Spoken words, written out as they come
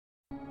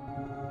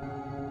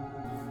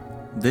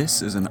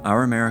This is an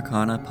Our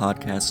Americana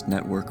Podcast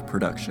Network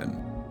production.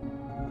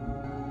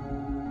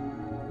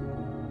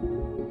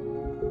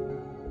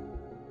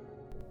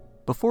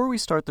 Before we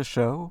start the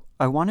show,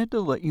 I wanted to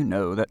let you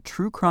know that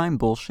True Crime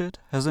Bullshit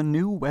has a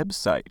new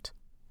website.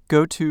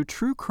 Go to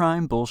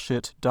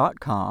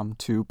truecrimebullshit.com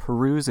to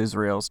peruse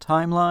Israel's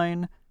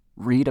timeline,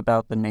 read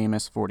about the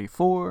Namus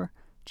 44,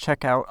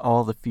 check out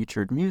all the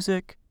featured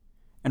music,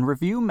 and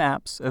review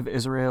maps of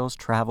Israel's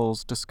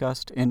travels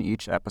discussed in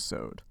each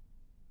episode.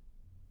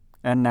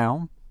 And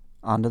now,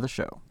 on to the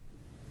show.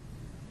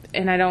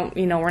 And I don't,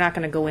 we're not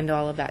going to go into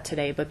all of that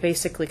today, but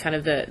basically kind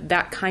of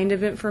that kind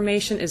of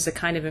information is the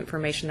kind of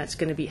information that's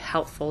going to be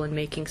helpful in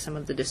making some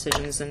of the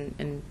decisions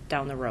and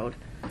down the road.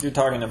 You're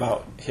talking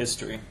about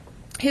history.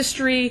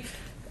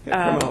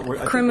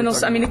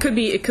 Criminals. I mean, it could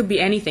be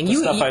anything.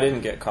 Stuff I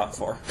didn't get caught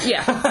for.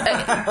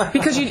 Yeah,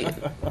 because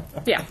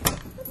yeah.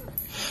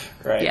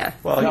 Right. Yeah.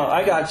 Well, no,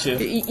 I got you.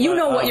 You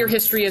know what your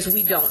history is,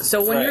 we don't.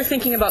 So when you're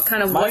thinking about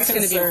kind of what's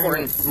going to be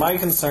important. My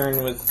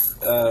concern with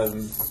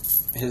I'm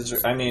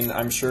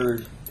sure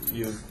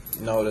you've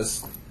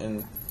noticed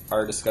in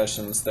our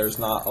discussions, there's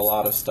not a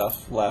lot of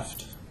stuff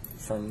left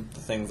from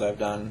the things I've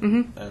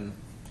done.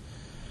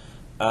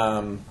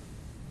 Mm-hmm.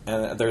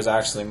 And there's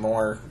actually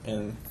more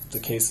in the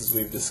cases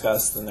we've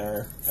discussed than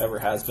there ever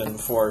has been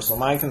before. So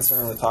my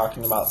concern with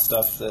talking about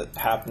stuff that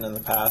happened in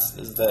the past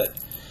is that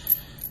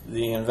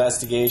the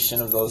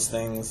investigation of those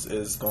things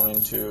is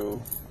going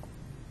to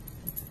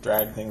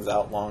drag things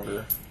out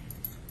longer.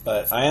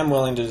 But I am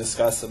willing to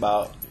discuss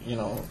about,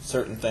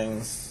 certain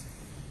things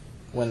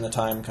when the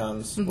time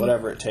comes, mm-hmm.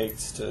 whatever it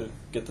takes to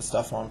get the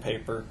stuff on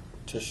paper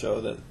to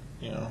show that,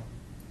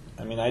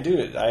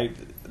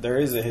 there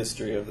is a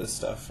history of this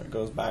stuff. It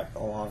goes back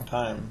a long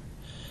time.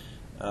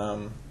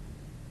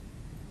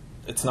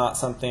 It's not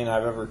something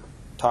I've ever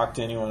talked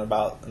to anyone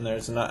about, and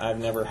I've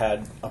never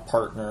had a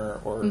partner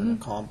or mm-hmm. an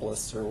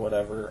accomplice or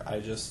whatever.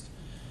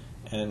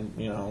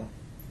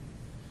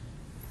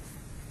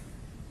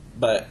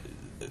 But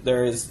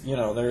there is,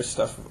 there's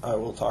stuff I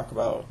will talk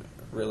about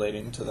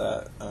relating to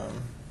that.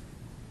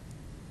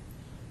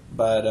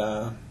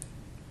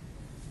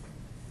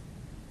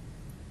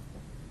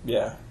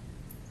 Yeah,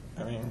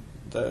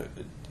 the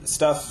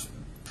stuff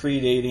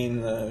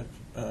predating the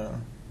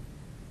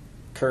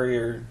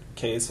Courier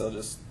case, I'll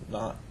just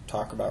not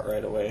talk about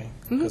right away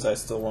because mm-hmm. I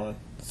still want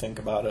to think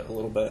about it a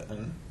little bit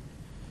and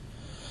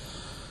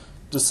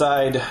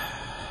decide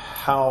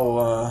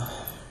how.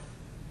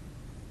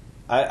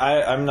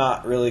 I'm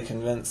not really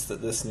convinced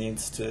that this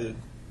needs to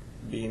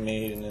be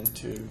made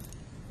into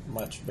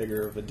much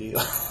bigger of a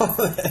deal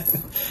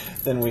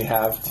than we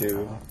have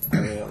to.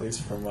 At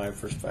least from my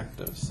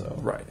perspective. So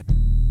right.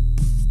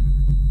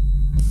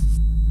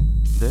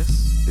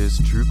 This is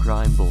True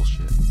Crime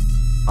Bullshit.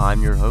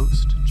 I'm your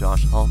host,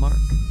 Josh Hallmark,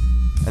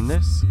 and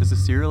this is a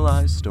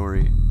serialized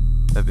story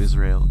of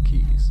Israel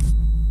Keyes.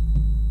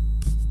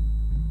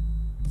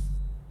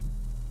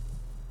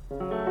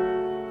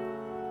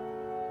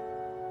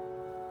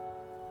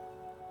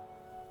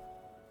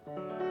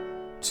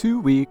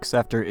 Two weeks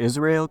after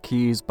Israel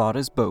Keyes bought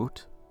his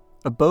boat,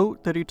 a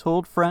boat that he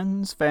told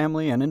friends,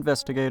 family, and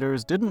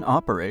investigators didn't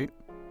operate,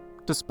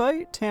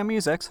 despite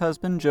Tammy's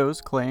ex-husband Joe's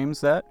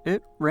claims that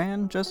it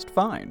ran just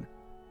fine,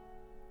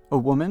 a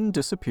woman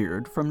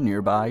disappeared from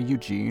nearby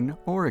Eugene,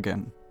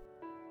 Oregon.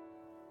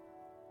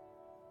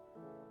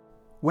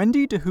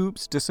 Wendy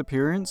DeHoop's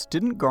disappearance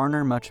didn't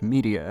garner much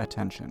media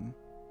attention,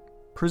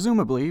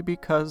 presumably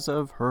because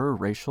of her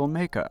racial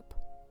makeup.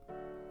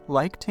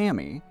 Like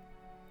Tammy,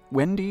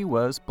 Wendy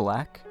was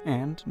Black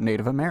and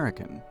Native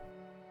American.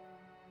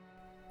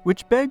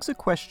 Which begs a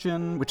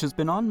question which has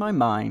been on my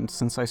mind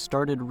since I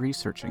started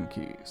researching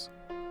Keyes.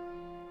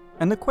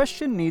 And the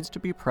question needs to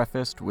be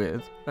prefaced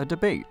with a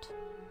debate.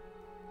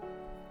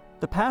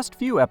 The past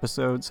few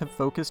episodes have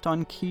focused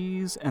on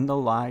Keyes and the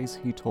lies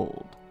he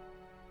told.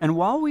 And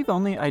while we've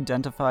only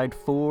identified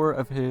 4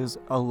 of his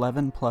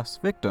 11-plus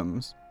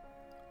victims,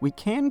 we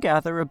can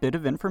gather a bit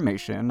of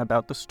information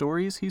about the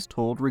stories he's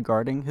told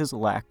regarding his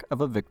lack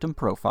of a victim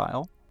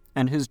profile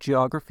and his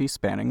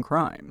geography-spanning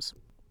crimes.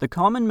 The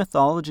common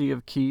mythology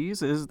of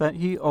Keyes is that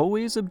he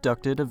always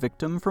abducted a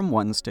victim from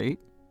one state,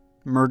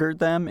 murdered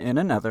them in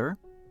another,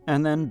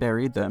 and then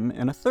buried them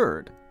in a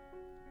third.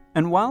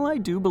 And while I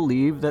do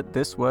believe that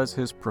this was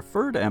his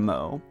preferred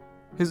MO,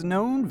 his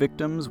known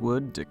victims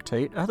would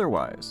dictate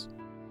otherwise.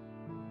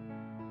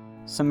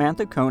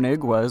 Samantha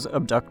Koenig was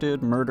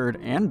abducted, murdered,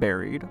 and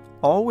buried,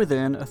 all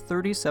within a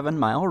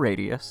 37-mile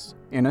radius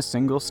in a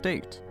single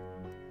state.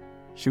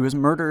 She was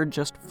murdered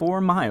just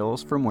 4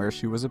 miles from where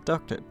she was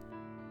abducted.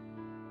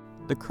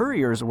 The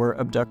Couriers were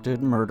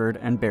abducted, murdered,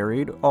 and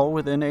buried all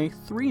within a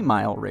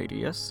 3-mile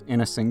radius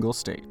in a single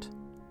state.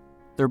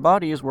 Their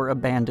bodies were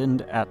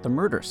abandoned at the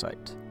murder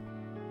site.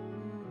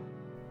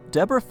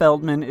 Deborah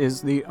Feldman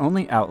is the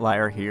only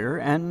outlier here,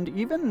 and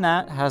even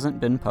that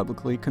hasn't been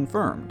publicly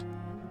confirmed.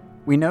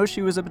 We know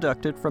she was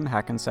abducted from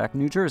Hackensack,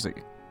 New Jersey.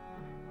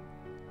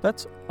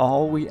 That's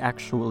all we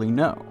actually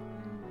know.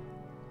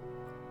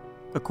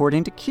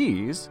 According to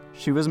Keyes,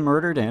 she was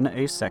murdered in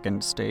a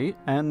second state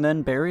and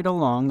then buried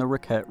along the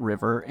Raquette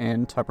River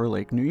in Tupper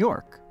Lake, New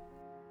York.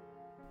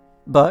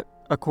 But,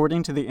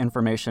 according to the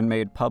information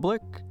made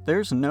public,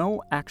 there's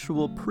no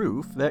actual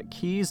proof that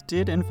Keyes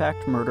did in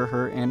fact murder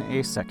her in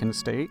a second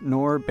state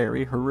nor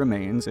bury her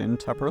remains in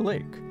Tupper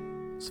Lake.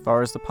 As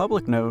far as the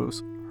public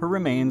knows, her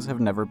remains have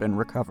never been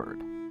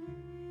recovered.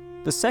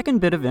 The second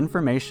bit of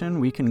information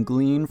we can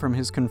glean from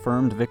his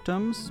confirmed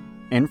victims,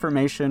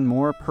 information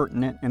more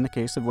pertinent in the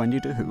case of Wendy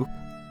DeHoop,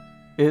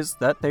 is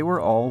that they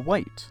were all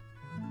white.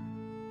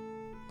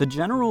 The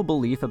general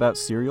belief about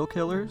serial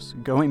killers,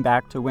 going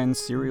back to when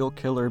serial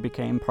killer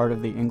became part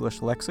of the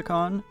English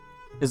lexicon,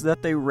 is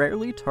that they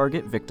rarely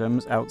target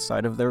victims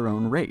outside of their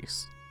own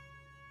race.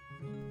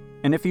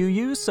 And if you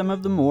use some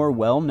of the more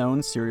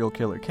well-known serial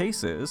killer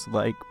cases,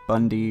 like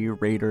Bundy,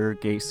 Rader,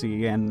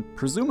 Gacy, and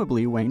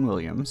presumably Wayne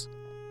Williams,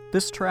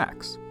 this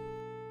tracks.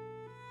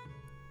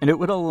 And it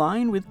would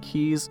align with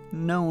Keyes'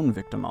 known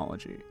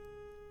victimology.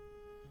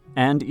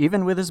 And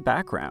even with his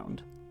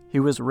background, he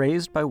was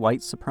raised by white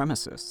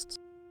supremacists,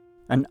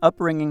 an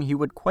upbringing he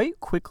would quite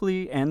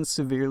quickly and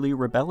severely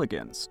rebel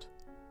against.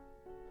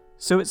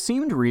 So it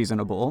seemed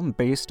reasonable,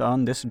 based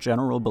on this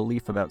general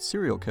belief about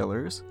serial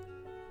killers,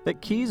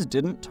 that Keyes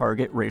didn't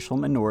target racial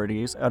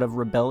minorities out of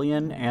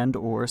rebellion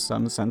and/or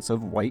some sense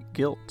of white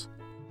guilt.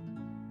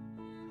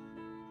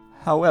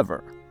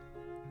 However,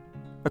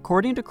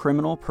 according to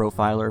criminal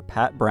profiler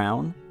Pat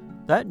Brown,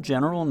 that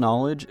general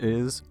knowledge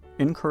is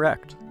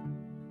incorrect.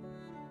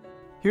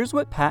 Here's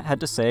what Pat had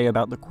to say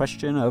about the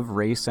question of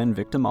race and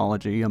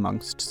victimology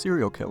amongst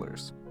serial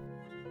killers.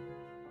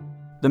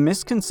 The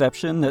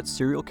misconception that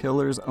serial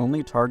killers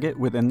only target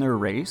within their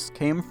race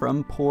came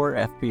from poor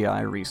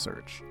FBI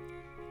research.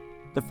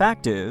 The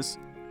fact is,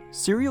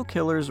 serial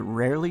killers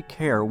rarely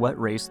care what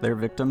race their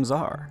victims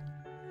are.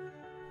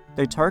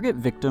 They target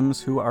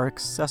victims who are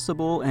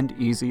accessible and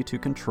easy to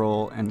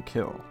control and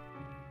kill.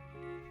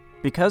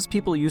 Because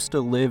people used to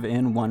live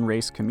in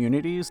one-race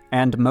communities,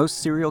 and most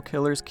serial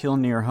killers kill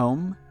near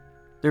home,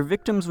 their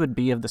victims would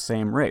be of the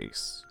same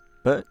race.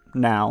 But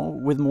now,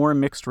 with more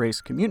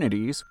mixed-race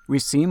communities, we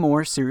see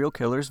more serial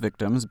killers'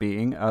 victims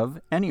being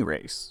of any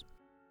race.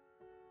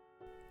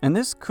 And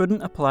this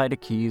couldn't apply to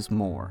Keyes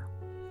more.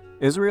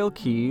 Israel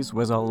Keyes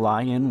was a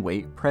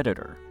lie-in-wait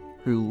predator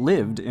who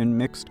lived in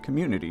mixed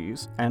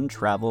communities and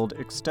traveled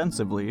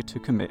extensively to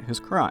commit his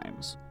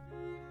crimes.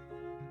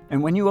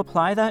 And when you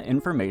apply that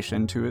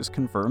information to his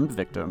confirmed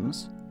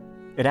victims,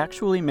 it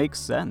actually makes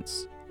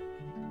sense.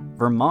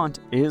 Vermont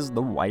is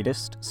the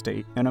whitest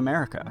state in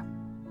America.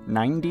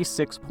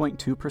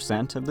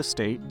 96.2% of the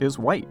state is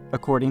white,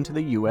 according to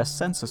the U.S.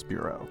 Census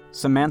Bureau.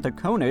 Samantha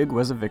Koenig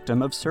was a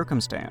victim of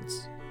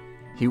circumstance.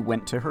 He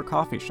went to her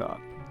coffee shop.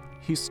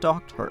 He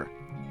stalked her.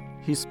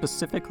 He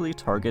specifically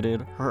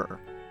targeted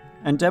her.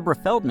 And Deborah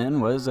Feldman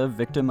was a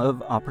victim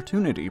of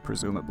opportunity,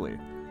 presumably.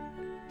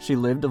 She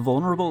lived a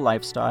vulnerable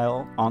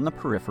lifestyle on the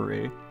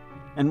periphery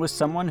and was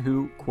someone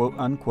who,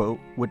 quote-unquote,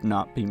 would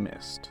not be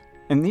missed.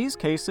 In these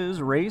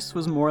cases, race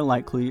was more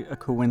likely a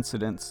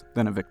coincidence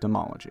than a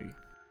victimology.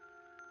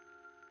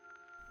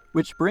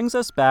 Which brings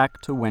us back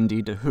to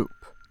Wendy DeHoop,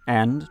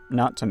 and,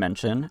 not to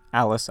mention,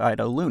 Alice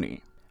Ida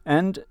Looney.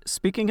 And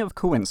speaking of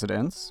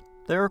coincidence,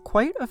 there are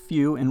quite a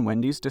few in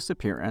Wendy's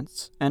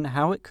disappearance and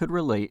how it could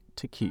relate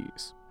to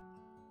Keyes.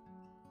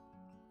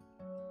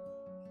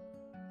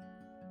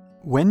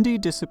 Wendy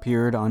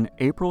disappeared on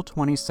April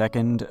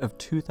 22nd of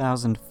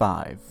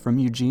 2005 from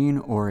Eugene,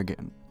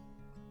 Oregon.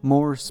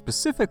 More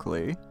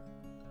specifically,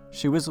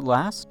 she was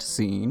last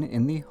seen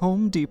in the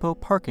Home Depot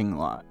parking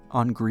lot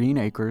on Green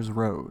Acres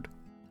Road.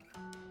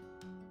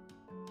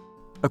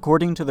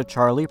 According to the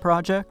Charlie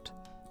Project,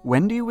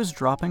 Wendy was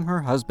dropping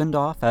her husband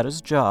off at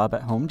his job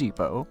at Home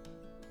Depot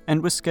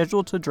and was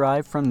scheduled to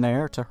drive from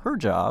there to her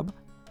job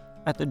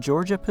at the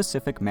Georgia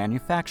Pacific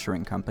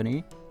Manufacturing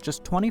Company,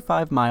 just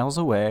 25 miles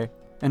away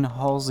in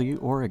Halsey,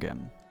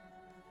 Oregon.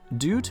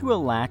 Due to a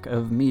lack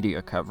of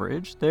media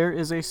coverage, there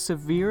is a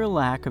severe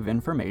lack of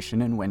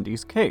information in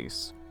Wendy's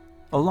case,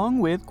 along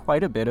with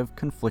quite a bit of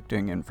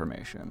conflicting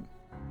information.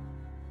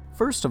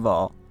 First of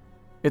all,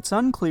 it's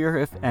unclear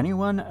if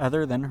anyone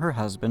other than her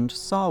husband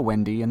saw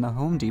Wendy in the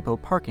Home Depot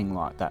parking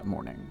lot that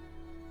morning.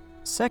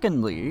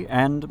 Secondly,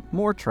 and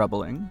more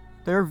troubling,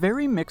 there are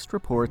very mixed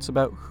reports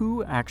about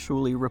who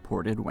actually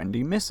reported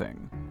Wendy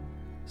missing.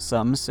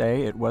 Some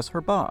say it was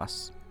her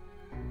boss.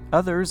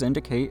 Others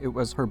indicate it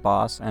was her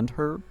boss and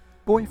her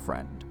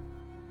boyfriend.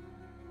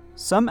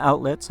 Some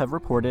outlets have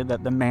reported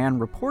that the man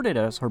reported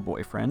as her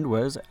boyfriend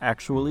was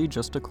actually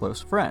just a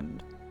close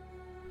friend.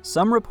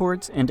 Some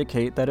reports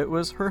indicate that it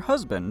was her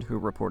husband who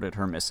reported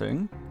her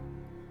missing.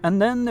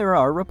 And then there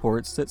are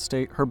reports that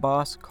state her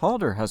boss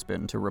called her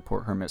husband to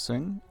report her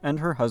missing, and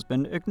her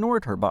husband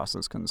ignored her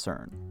boss's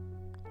concern.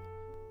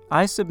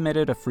 I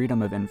submitted a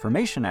Freedom of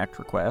Information Act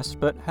request,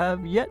 but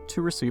have yet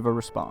to receive a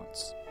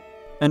response.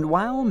 And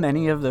while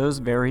many of those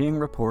varying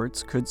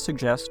reports could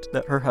suggest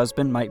that her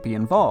husband might be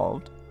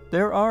involved,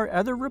 there are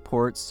other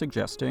reports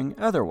suggesting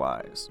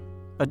otherwise,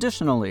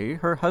 Additionally,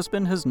 her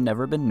husband has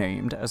never been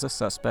named as a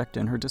suspect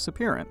in her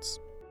disappearance.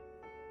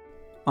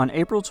 On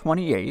April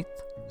 28th,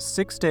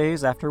 6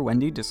 days after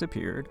Wendy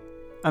disappeared,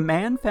 a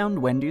man found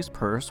Wendy's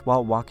purse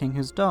while walking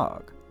his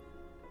dog.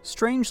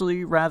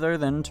 Strangely, rather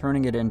than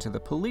turning it in to the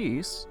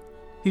police,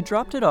 he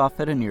dropped it off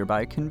at a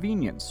nearby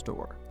convenience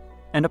store.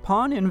 And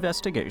upon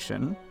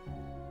investigation,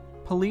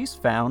 police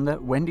found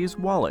that Wendy's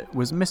wallet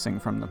was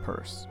missing from the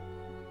purse.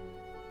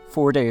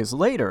 4 days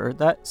later,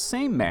 that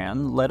same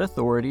man led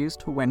authorities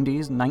to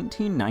Wendy's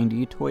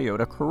 1990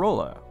 Toyota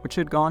Corolla, which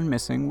had gone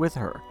missing with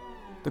her.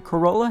 The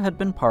Corolla had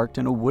been parked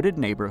in a wooded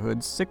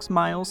neighborhood 6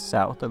 miles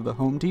south of the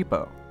Home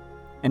Depot,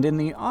 and in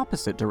the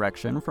opposite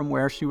direction from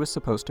where she was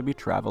supposed to be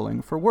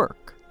traveling for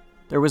work.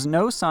 There was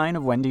no sign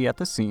of Wendy at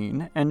the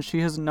scene, and she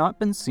has not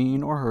been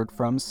seen or heard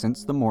from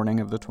since the morning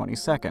of the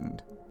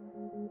 22nd.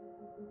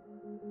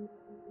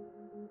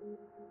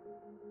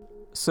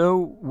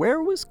 So,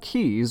 where was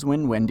Keyes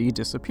when Wendy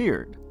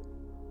disappeared?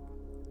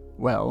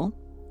 Well,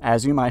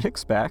 as you might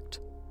expect,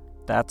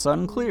 that's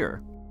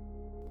unclear.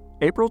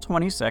 April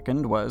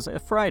 22nd was a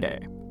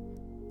Friday,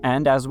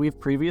 and as we've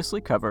previously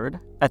covered,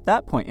 at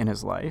that point in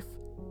his life,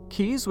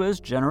 Keyes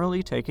was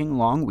generally taking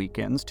long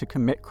weekends to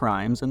commit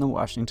crimes in the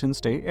Washington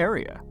state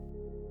area.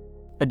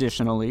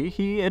 Additionally,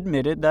 he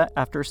admitted that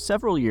after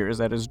several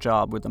years at his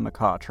job with the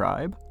Makah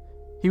tribe,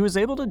 he was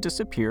able to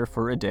disappear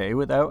for a day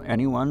without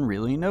anyone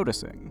really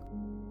noticing.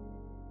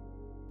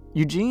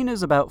 Eugene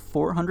is about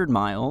 400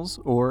 miles,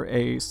 or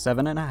a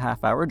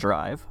 7.5-hour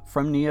drive,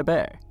 from Neah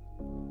Bay.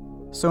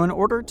 So in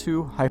order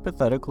to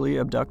hypothetically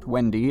abduct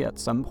Wendy at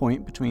some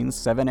point between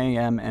 7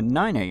 a.m. and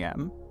 9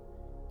 a.m.,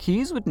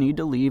 Keyes would need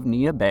to leave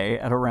Neah Bay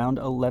at around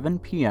 11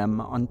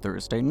 p.m. on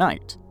Thursday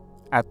night,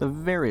 at the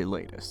very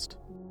latest.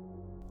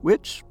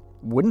 Which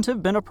wouldn't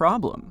have been a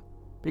problem,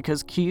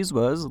 because Keyes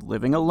was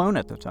living alone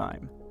at the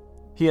time.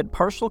 He had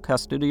partial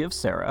custody of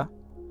Sarah,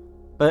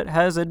 but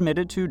has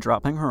admitted to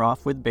dropping her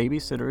off with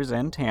babysitters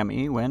and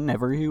Tammy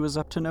whenever he was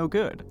up to no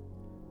good.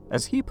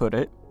 As he put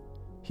it,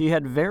 he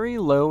had very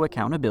low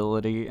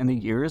accountability in the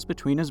years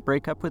between his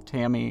breakup with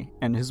Tammy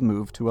and his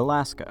move to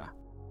Alaska.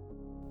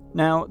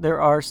 Now,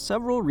 there are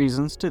several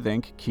reasons to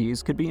think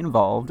Keyes could be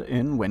involved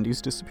in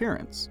Wendy's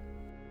disappearance.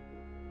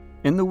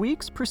 In the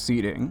weeks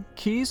preceding,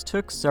 Keyes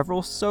took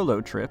several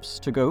solo trips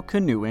to go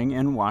canoeing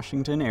in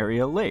Washington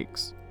area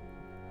lakes,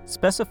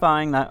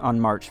 specifying that on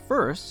March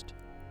 1st,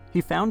 he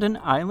found an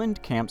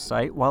island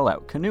campsite while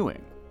out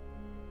canoeing.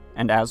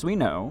 And as we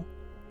know,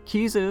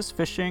 Keyes'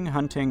 fishing,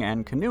 hunting,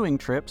 and canoeing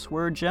trips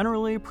were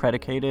generally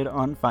predicated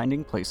on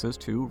finding places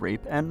to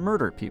rape and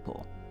murder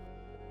people.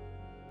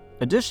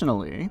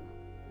 Additionally,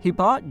 he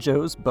bought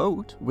Joe's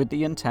boat with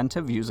the intent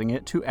of using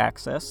it to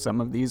access some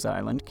of these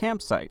island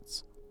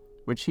campsites,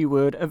 which he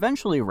would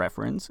eventually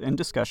reference in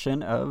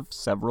discussion of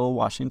several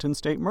Washington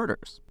state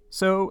murders.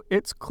 So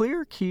it's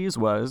clear Keyes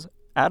was,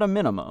 at a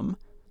minimum,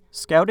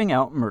 scouting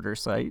out murder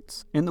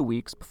sites in the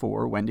weeks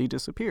before Wendy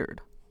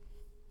disappeared.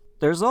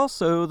 There's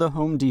also the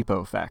Home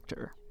Depot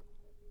factor.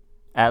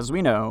 As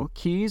we know,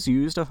 Keyes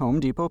used a Home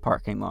Depot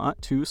parking lot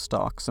to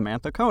stalk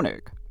Samantha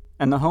Koenig,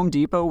 and the Home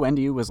Depot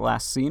Wendy was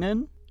last seen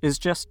in is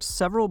just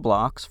several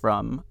blocks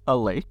from a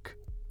lake,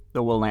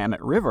 the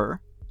Willamette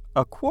River,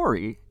 a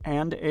quarry,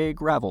 and a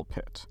gravel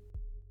pit.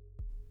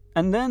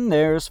 And then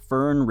there's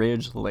Fern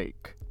Ridge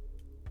Lake,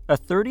 a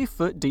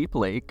 30-foot deep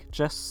lake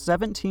just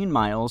 17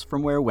 miles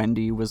from where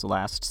Wendy was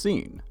last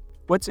seen.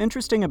 What's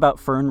interesting about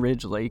Fern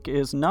Ridge Lake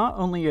is not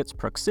only its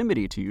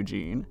proximity to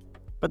Eugene,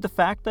 but the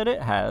fact that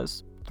it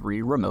has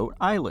 3 remote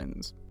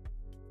islands.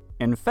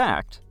 In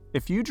fact,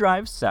 if you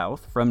drive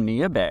south from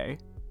Neah Bay,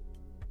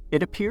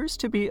 it appears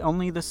to be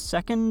only the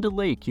second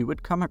lake you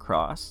would come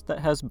across that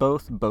has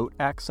both boat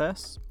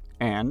access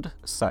and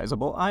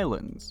sizable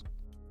islands.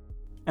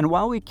 And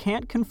while we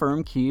can't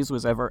confirm Keyes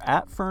was ever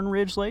at Fern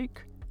Ridge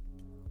Lake,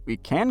 we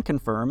can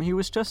confirm he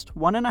was just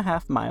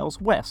 1.5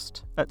 miles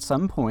west at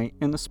some point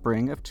in the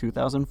spring of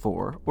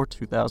 2004 or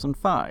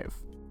 2005.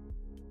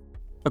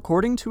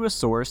 According to a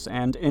source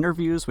and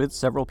interviews with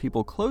several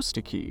people close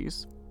to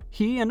Keyes,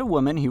 he and a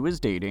woman he was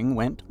dating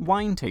went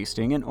wine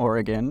tasting in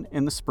Oregon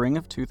in the spring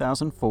of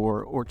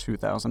 2004 or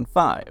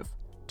 2005,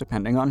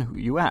 depending on who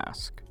you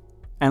ask.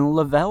 And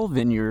Lavelle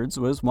Vineyards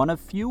was one of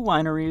few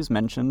wineries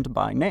mentioned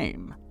by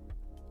name.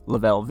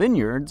 Lavelle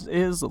Vineyards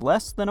is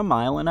less than 1.5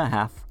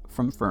 miles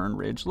from Fern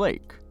Ridge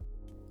Lake.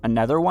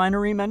 Another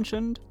winery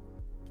mentioned?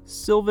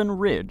 Sylvan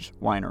Ridge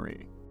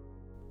Winery.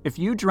 If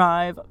you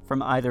drive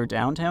from either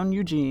downtown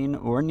Eugene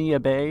or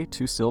Neah Bay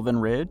to Sylvan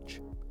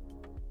Ridge,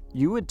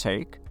 you would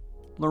take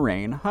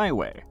Lorain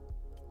Highway,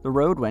 the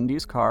road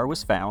Wendy's car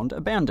was found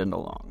abandoned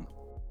along.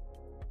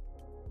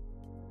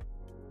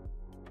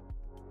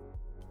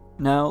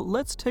 Now,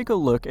 let's take a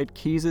look at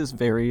Keyes'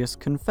 various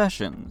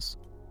confessions.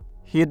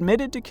 He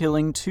admitted to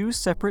killing 2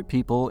 separate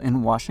people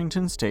in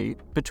Washington state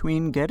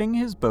between getting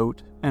his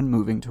boat and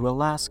moving to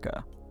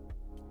Alaska.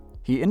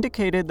 He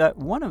indicated that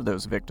one of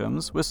those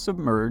victims was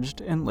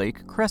submerged in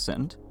Lake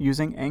Crescent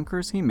using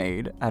anchors he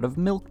made out of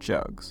milk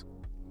jugs.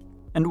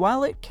 And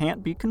while it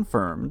can't be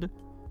confirmed,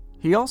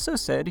 He also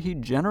said he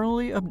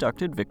generally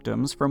abducted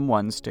victims from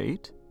one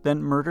state,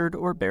 then murdered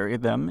or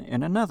buried them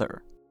in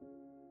another.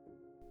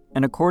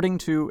 And according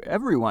to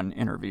everyone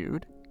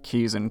interviewed,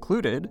 Keyes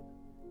included,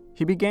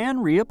 he began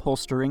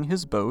reupholstering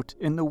his boat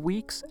in the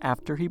weeks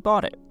after he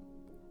bought it.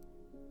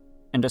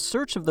 And a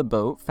search of the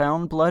boat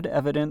found blood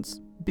evidence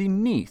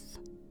beneath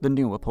the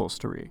new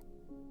upholstery,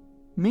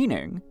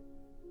 meaning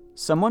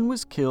someone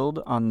was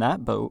killed on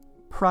that boat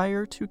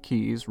prior to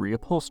Keyes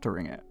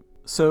reupholstering it.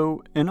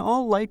 So, in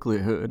all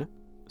likelihood,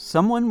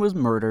 someone was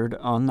murdered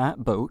on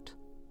that boat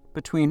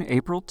between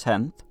April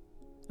 10th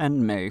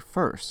and May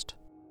 1st.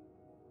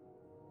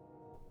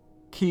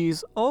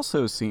 Keyes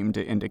also seemed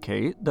to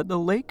indicate that the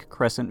Lake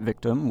Crescent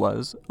victim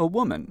was a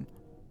woman.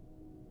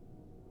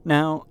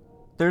 Now,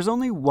 there's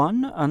only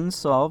one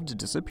unsolved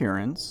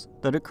disappearance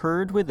that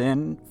occurred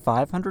within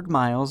 500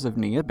 miles of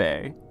Neah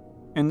Bay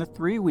in the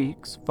 3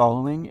 weeks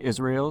following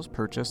Israel's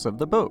purchase of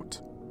the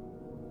boat.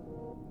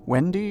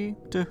 Wendy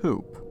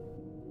DeHoop.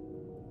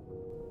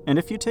 And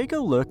if you take a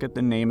look at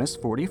the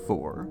NamUs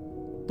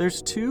 44,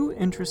 there's 2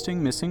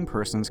 interesting missing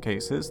persons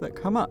cases that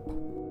come up.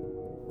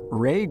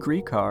 Ray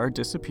Gricar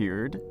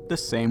disappeared the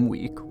same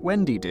week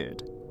Wendy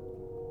did.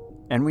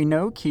 And we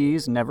know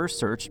Keyes never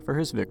searched for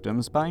his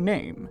victims by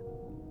name.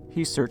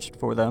 He searched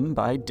for them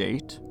by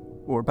date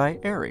or by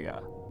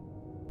area.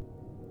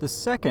 The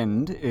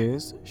second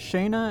is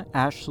Shayna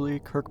Ashley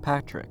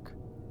Kirkpatrick,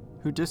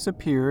 who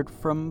disappeared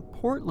from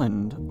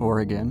Portland,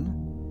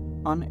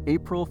 Oregon, on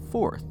April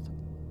 4th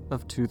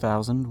of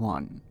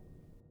 2001.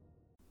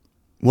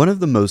 One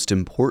of the most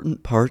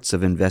important parts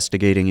of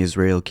investigating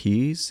Israel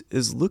Keyes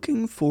is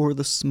looking for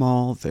the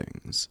small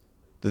things,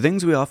 the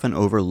things we often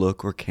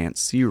overlook or can't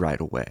see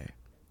right away.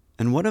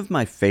 And one of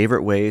my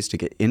favorite ways to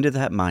get into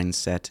that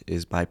mindset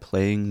is by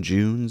playing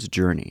June's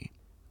Journey,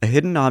 a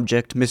hidden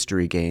object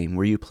mystery game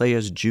where you play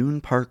as June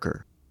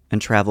Parker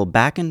and travel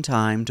back in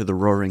time to the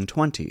Roaring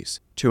Twenties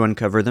to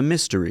uncover the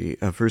mystery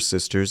of her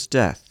sister's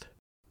death.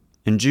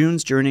 In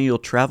June's Journey, you'll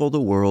travel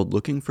the world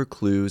looking for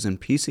clues and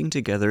piecing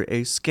together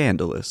a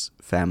scandalous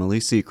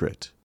family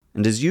secret.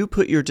 And as you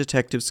put your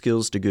detective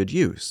skills to good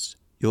use,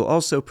 you'll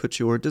also put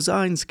your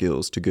design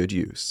skills to good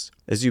use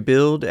as you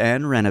build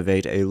and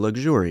renovate a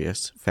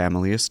luxurious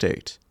family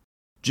estate.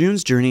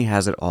 June's Journey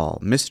has it all: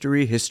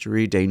 mystery,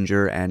 history,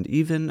 danger, and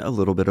even a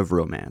little bit of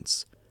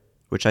romance,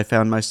 which I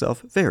found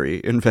myself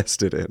very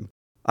invested in.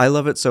 I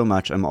love it so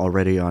much I'm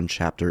already on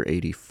chapter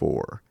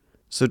 84.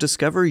 So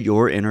discover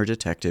your inner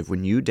detective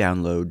when you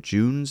download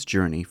June's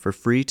Journey for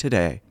free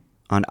today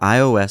on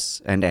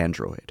iOS and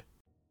Android.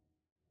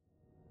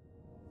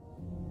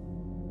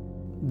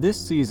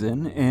 This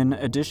season, in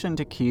addition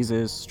to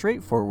Keyes'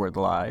 straightforward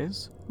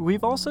lies,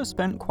 we've also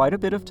spent quite a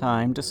bit of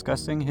time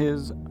discussing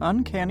his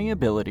uncanny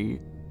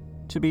ability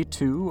to be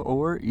 2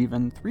 or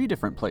even 3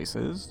 different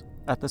places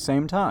at the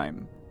same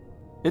time.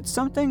 It's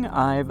something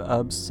I've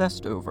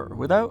obsessed over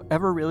without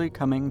ever really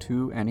coming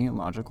to any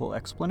logical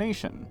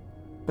explanation.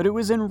 But it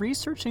was in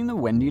researching the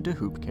Wendy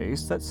DeHoop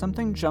case that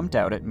something jumped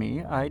out at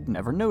me I'd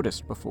never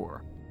noticed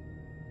before.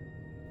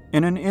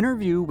 In an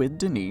interview with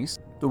Denise,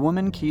 the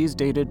woman Keyes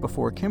dated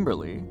before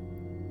Kimberly,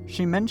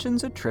 she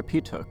mentions a trip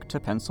he took to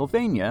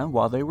Pennsylvania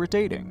while they were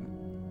dating.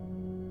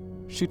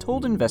 She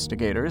told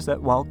investigators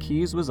that while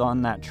Keyes was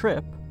on that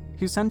trip,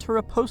 he sent her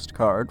a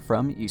postcard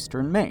from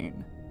eastern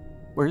Maine,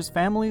 where his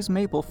family's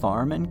maple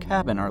farm and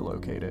cabin are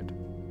located.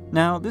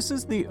 Now, this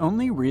is the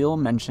only real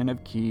mention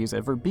of Keyes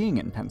ever being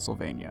in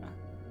Pennsylvania,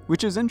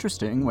 which is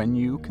interesting when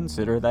you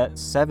consider that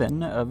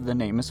 7 of the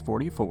NamUs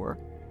 44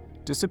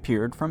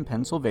 disappeared from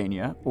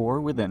Pennsylvania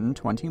or within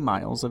 20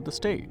 miles of the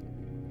state.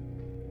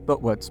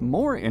 But what's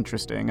more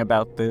interesting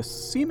about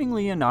this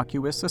seemingly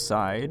innocuous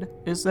aside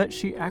is that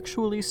she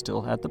actually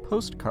still had the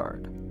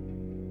postcard.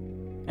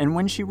 And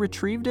when she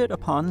retrieved it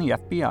upon the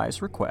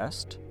FBI's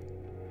request,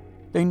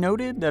 they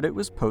noted that it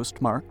was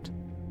postmarked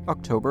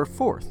October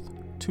 4th,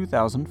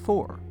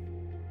 2004.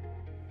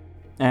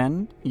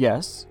 And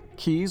yes,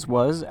 Keyes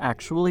was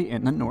actually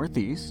in the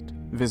Northeast,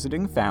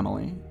 visiting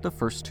family the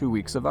first 2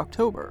 weeks of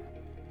October.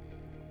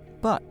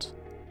 But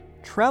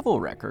travel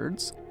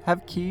records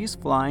have Keyes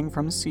flying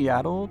from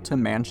Seattle to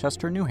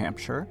Manchester, New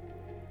Hampshire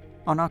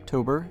on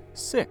October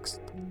 6th,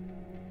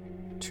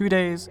 2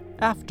 days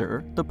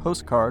after the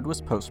postcard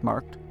was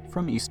postmarked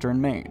from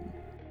eastern Maine.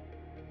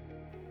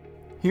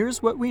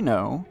 Here's what we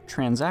know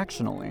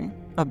transactionally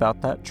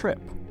about that trip.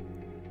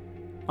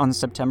 On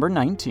September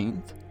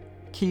 19th,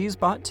 Keyes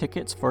bought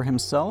tickets for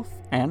himself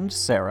and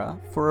Sarah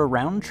for a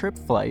round-trip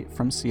flight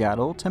from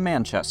Seattle to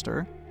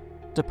Manchester,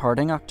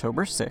 departing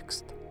October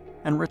 6th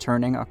and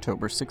returning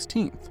October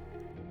 16th.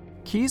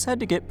 Keyes had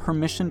to get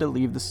permission to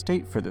leave the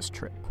state for this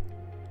trip,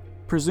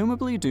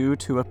 presumably due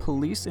to a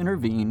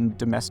police-intervened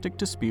domestic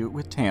dispute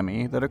with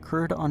Tammy that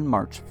occurred on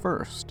March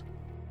 1st.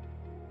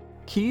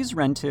 Keyes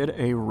rented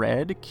a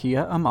red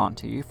Kia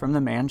Amante from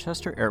the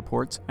Manchester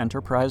Airport's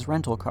Enterprise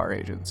rental car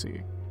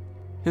agency.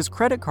 His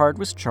credit card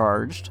was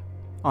charged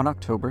on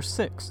October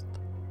 6th.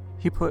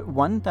 He put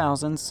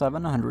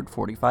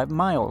 1,745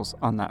 miles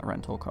on that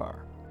rental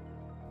car.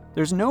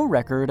 There's no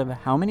record of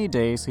how many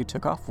days he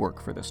took off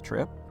work for this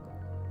trip,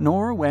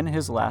 nor when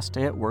his last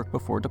day at work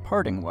before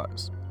departing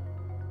was.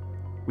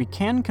 We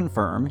can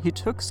confirm he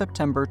took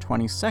September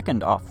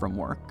 22nd off from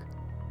work,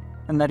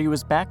 and that he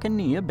was back in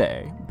Neah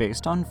Bay,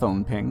 based on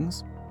phone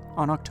pings,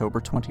 on October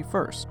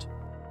 21st.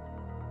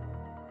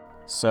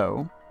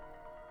 So,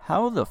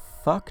 how the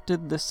fuck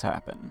did this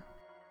happen?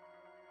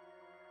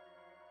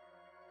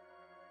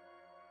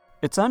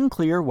 It's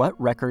unclear what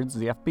records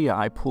the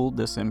FBI pulled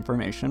this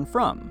information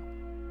from.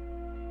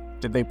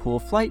 Did they pull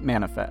flight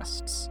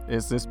manifests?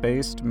 Is this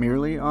based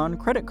merely on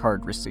credit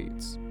card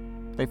receipts?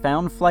 They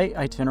found flight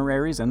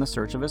itineraries in the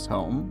search of his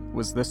home.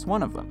 Was this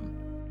one of them?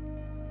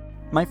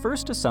 My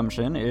first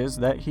assumption is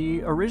that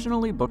he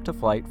originally booked a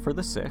flight for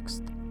the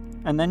 6th,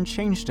 and then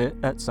changed it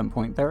at some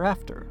point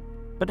thereafter.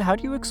 But how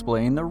do you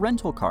explain the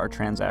rental car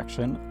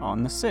transaction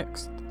on the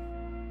 6th?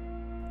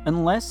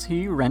 Unless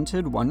he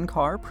rented one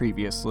car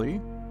previously,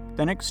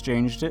 then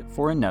exchanged it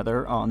for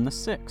another on the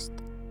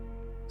 6th.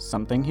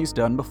 Something he's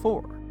done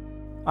before.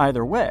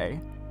 Either way,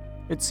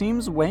 it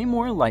seems way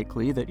more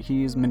likely that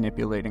he's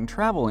manipulating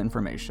travel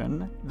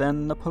information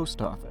than the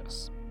post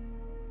office.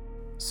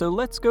 So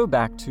let's go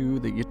back to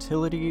the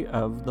utility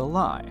of the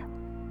lie.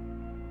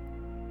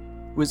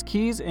 Was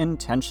Keyes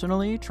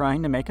intentionally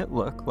trying to make it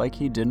look like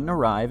he didn't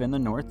arrive in the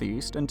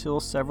Northeast until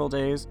several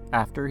days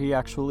after he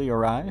actually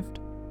arrived?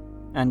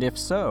 And if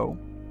so,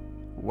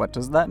 what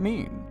does that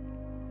mean?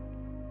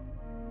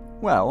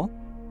 Well,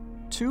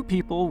 2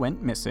 people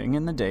went missing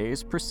in the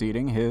days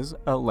preceding his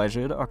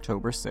alleged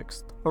October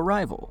 6th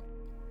arrival,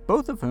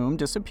 both of whom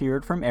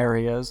disappeared from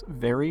areas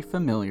very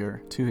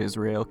familiar to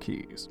Israel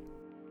Keyes.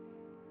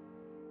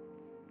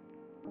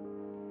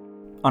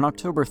 On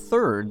October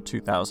 3rd,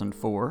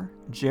 2004,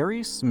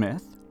 Jerry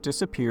Smith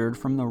disappeared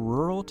from the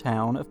rural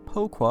town of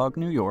Poquog,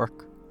 New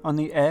York, on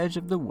the edge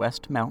of the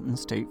West Mountain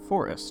State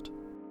Forest.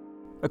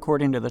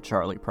 According to the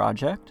Charlie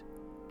Project,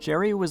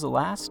 Jerry was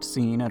last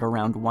seen at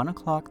around 1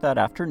 o'clock that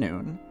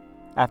afternoon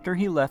after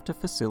he left a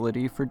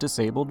facility for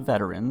disabled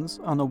veterans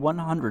on the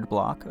 100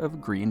 block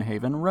of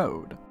Greenhaven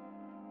Road.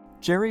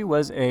 Jerry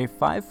was a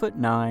 5'9",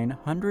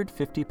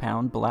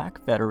 150-pound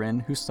black veteran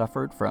who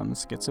suffered from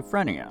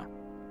schizophrenia.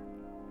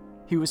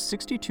 He was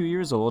 62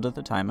 years old at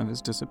the time of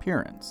his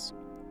disappearance.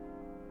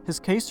 His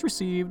case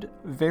received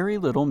very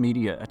little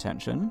media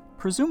attention,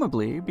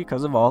 presumably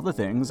because of all the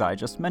things I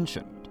just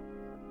mentioned.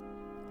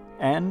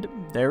 And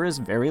there is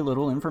very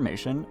little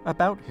information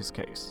about his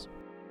case.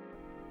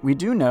 We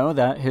do know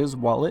that his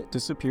wallet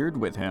disappeared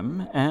with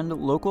him, and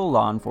local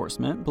law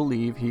enforcement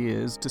believe he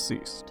is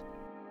deceased.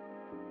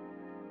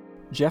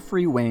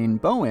 Jeffrey Wayne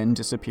Bowen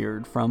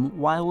disappeared from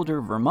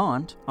Wilder,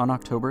 Vermont on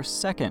October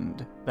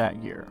 2nd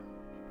that year.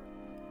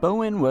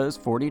 Bowen was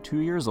 42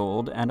 years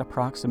old and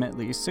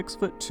approximately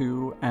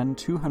 6'2" and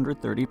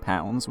 230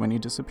 pounds when he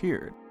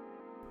disappeared.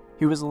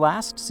 He was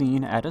last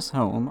seen at his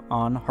home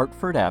on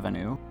Hartford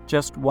Avenue,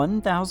 just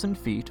 1,000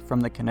 feet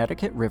from the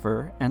Connecticut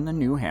River and the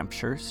New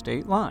Hampshire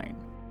state line.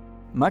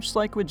 Much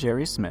like with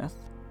Jerry Smith,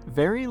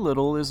 very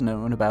little is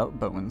known about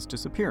Bowen's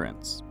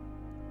disappearance.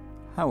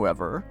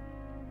 However,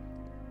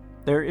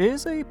 there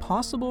is a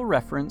possible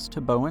reference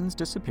to Bowen's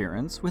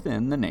disappearance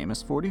within the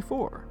NamUs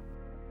 44.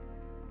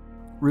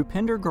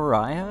 Rupinder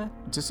Goraya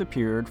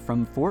disappeared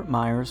from Fort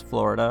Myers,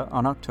 Florida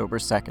on October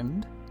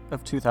 2nd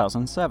of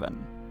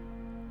 2007.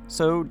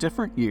 So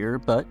different year,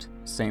 but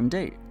same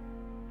date.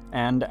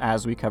 And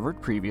as we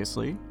covered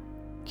previously,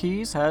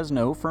 Keyes has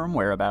no firm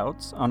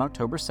whereabouts on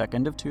October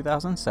 2nd of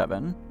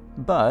 2007,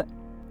 but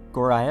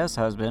Goraya's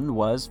husband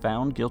was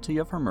found guilty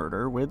of her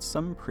murder with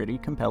some pretty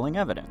compelling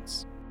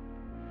evidence.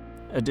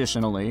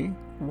 Additionally,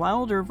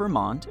 Wilder,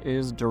 Vermont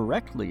is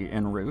directly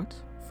en route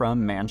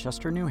from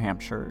Manchester, New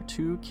Hampshire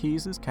to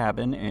Keyes'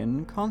 cabin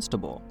in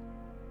Constable.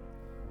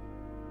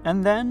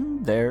 And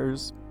then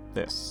there's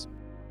this.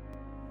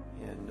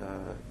 And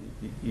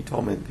you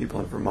told me the people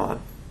in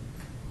Vermont,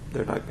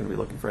 they're not going to be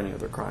looking for any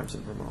other crimes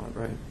in Vermont,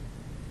 right?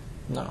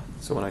 No.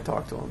 So when I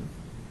talk to them,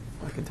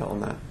 I can tell them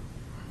that.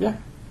 Yeah.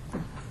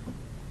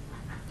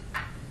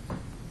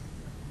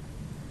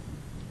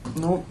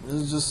 Nope,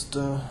 it's just,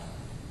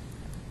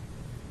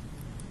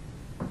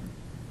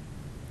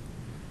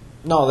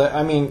 No, like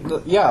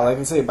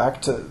I say,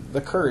 back to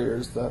the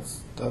Couriers,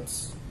 that's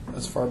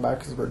as far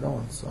back as we're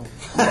going, so.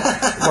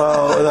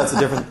 Well, that's a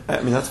different,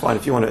 that's fine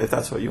if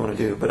that's what you want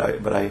to do, but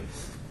I,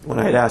 when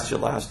I had asked you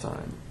last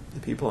time, the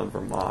people in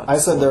Vermont. I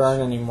said there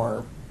aren't any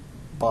more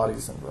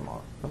bodies in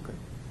Vermont. Okay.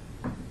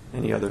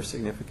 Any other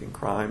significant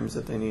crimes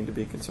that they need to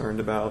be concerned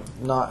about?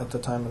 Not at the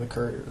time of the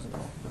Couriers, no.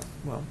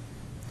 Well.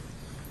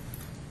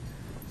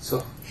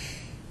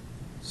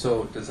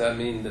 So does that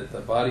mean that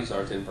the bodies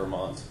aren't in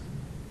Vermont,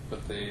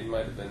 but they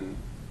might have been?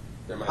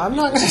 I'm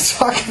not going to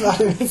talk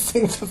about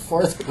anything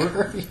before the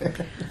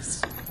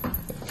Couriers.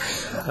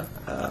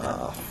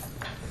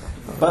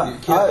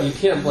 But you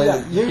can't blame.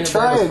 Yeah, you're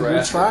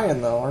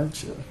trying though,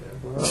 aren't you?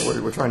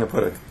 We're trying to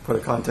put a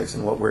context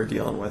in what we're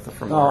dealing with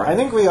from. No, I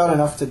think we got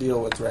enough to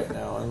deal with right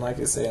now, and like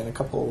I say, in a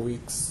couple of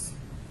weeks,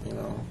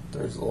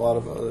 there's a lot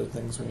of other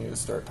things we need to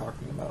start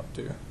talking about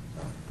too.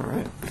 All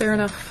right. Fair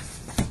enough.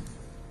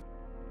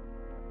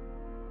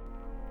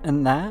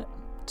 And that,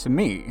 to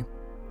me,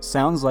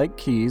 sounds like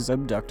Keyes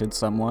abducted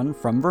someone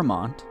from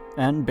Vermont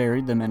and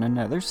buried them in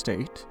another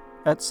state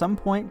at some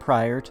point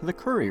prior to the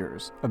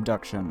courier's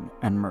abduction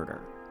and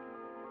murder.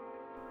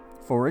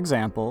 For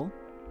example,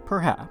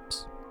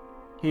 perhaps,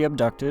 he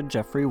abducted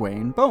Jeffrey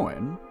Wayne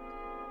Bowen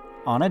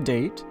on a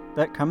date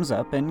that comes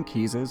up in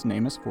Keyes'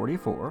 Namus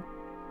 44,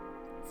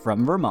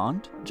 from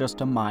Vermont,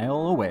 just a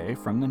mile away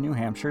from the New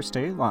Hampshire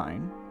state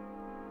line,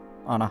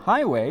 on a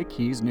highway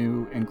Keyes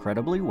knew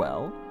incredibly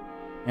well,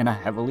 in a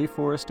heavily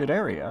forested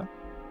area,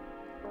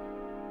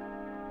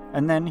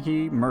 and then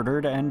he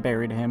murdered and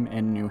buried him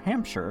in New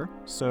Hampshire,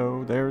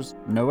 so there's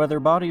no other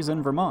bodies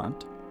in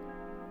Vermont.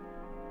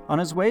 On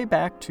his way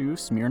back to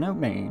Smyrna,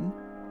 Maine,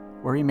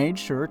 where he made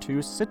sure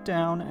to sit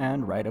down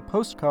and write a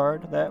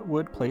postcard that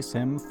would place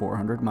him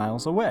 400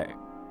 miles away.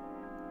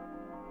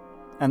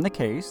 And the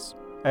case,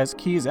 as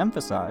Keyes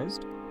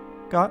emphasized,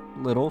 got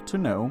little to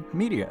no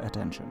media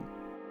attention.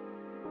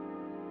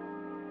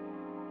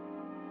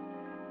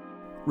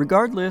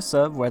 Regardless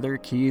of whether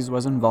Keyes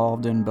was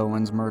involved in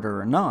Bowen's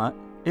murder or not,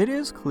 it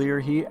is clear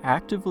he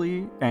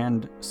actively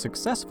and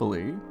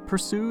successfully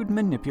pursued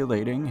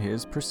manipulating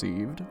his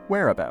perceived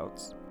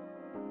whereabouts,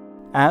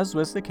 as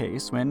was the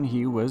case when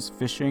he was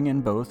fishing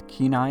in both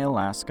Kenai,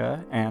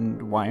 Alaska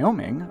and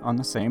Wyoming on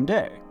the same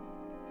day,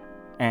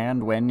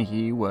 and when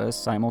he was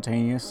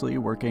simultaneously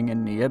working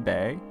in Neah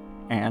Bay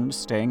and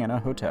staying in a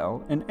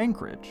hotel in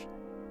Anchorage,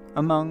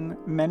 among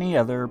many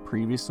other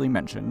previously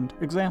mentioned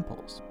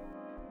examples.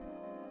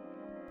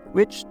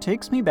 Which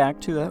takes me back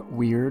to that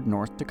weird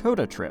North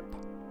Dakota trip,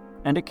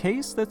 and a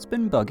case that's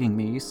been bugging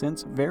me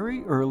since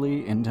very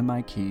early into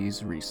my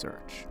Keyes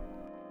research.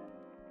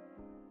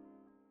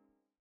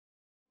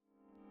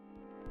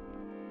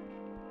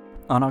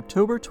 On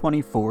October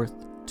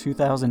 24th,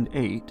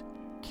 2008,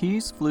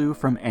 Keyes flew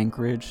from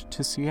Anchorage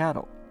to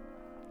Seattle.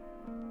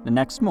 The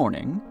next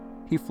morning,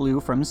 he flew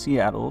from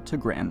Seattle to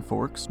Grand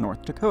Forks,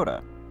 North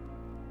Dakota,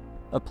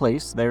 a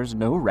place there's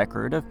no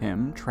record of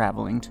him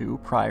traveling to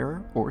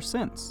prior or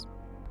since.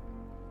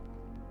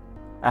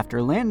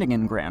 After landing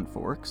in Grand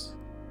Forks,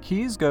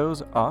 Keyes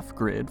goes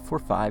off-grid for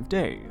 5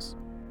 days,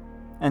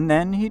 and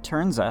then he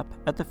turns up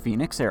at the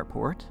Phoenix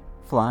airport,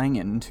 flying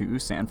into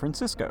San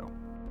Francisco.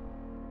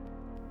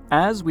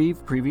 As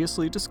we've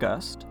previously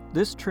discussed,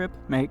 this trip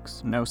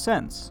makes no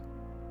sense.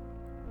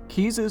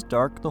 Keyes is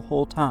dark the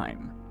whole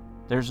time.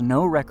 There's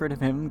no record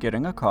of him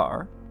getting a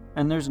car,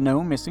 and there's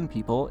no missing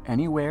people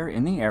anywhere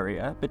in the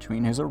area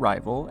between his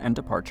arrival and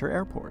departure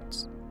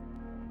airports.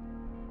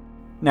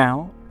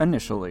 Now,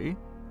 initially,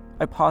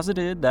 I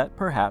posited that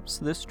perhaps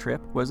this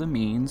trip was a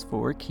means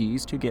for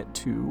Keyes to get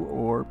to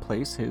or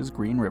place his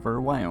Green River,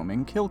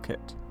 Wyoming kill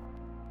kit.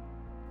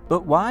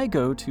 But why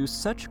go to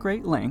such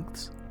great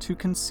lengths to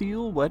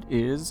conceal what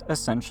is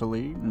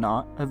essentially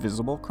not a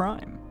visible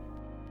crime?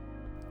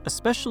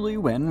 Especially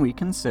when we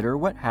consider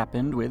what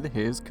happened with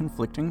his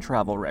conflicting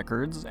travel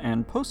records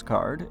and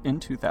postcard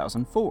in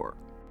 2004.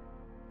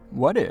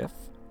 What if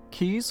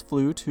Keyes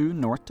flew to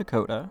North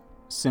Dakota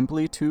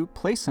simply to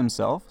place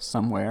himself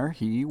somewhere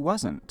he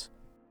wasn't?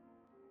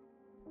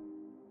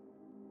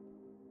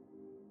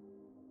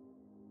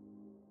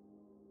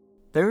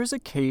 There is a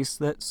case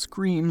that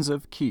screams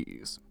of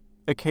Keyes,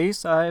 a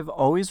case I've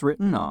always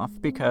written off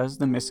because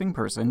the missing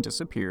person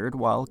disappeared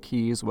while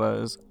Keyes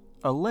was,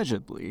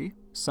 allegedly,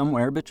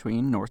 somewhere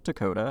between North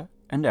Dakota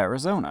and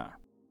Arizona.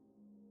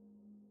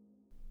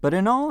 But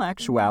in all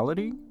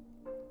actuality,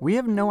 we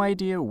have no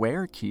idea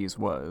where Keyes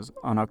was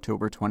on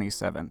October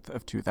 27th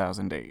of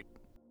 2008.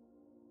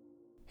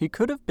 He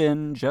could have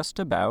been just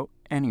about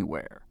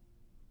anywhere.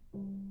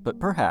 But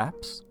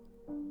perhaps,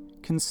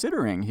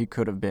 considering he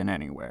could have been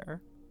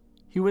anywhere,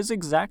 he was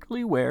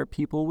exactly where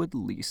people would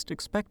least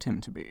expect him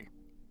to be.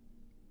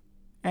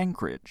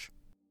 Anchorage.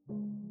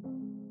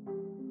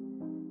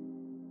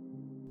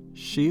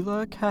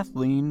 Sheila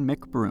Kathleen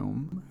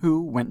McBroom,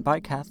 who went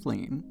by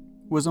Kathleen,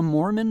 was a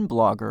Mormon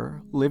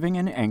blogger living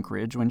in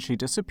Anchorage when she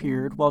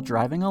disappeared while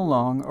driving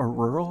along a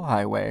rural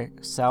highway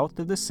south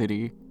of the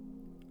city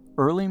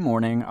early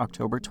morning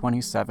October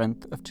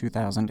 27th of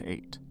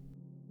 2008.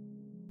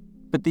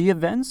 But the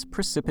events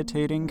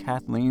precipitating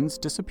Kathleen's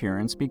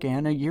disappearance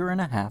began a year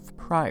and a half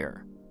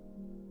prior.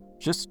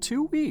 Just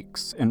 2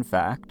 weeks, in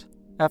fact,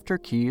 after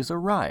Keyes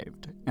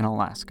arrived in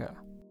Alaska.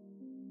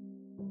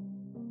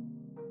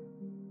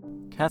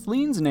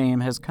 Kathleen's name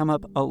has come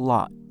up a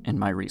lot in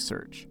my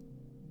research,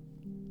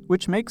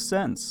 which makes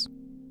sense.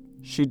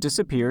 She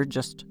disappeared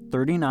just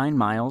 39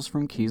 miles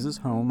from Keyes'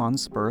 home on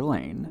Spur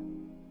Lane,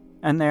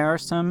 and there are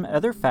some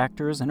other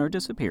factors in her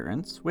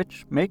disappearance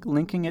which make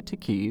linking it to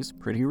Keyes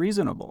pretty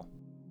reasonable.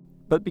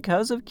 But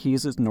because of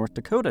Keyes' North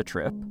Dakota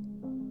trip,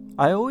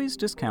 I always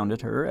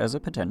discounted her as a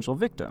potential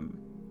victim.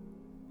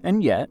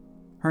 And yet,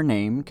 her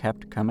name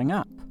kept coming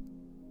up,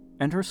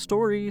 and her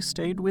story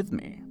stayed with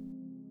me.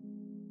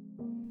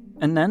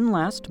 And then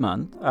last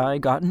month, I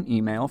got an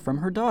email from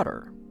her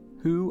daughter,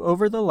 who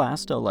over the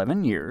last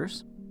 11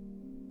 years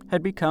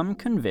had become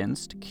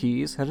convinced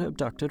Keyes had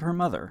abducted her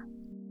mother.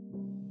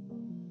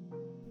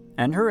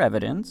 And her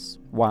evidence,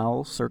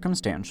 while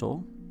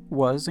circumstantial,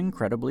 was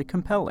incredibly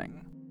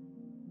compelling.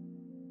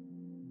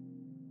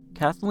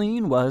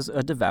 Kathleen was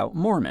a devout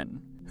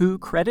Mormon who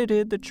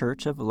credited the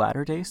Church of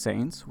Latter-day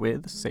Saints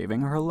with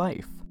saving her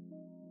life.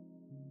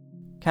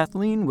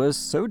 Kathleen was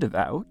so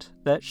devout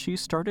that she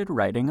started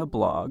writing a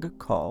blog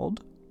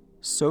called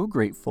So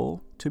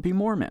Grateful to Be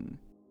Mormon.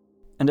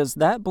 And as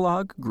that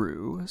blog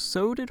grew,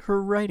 so did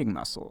her writing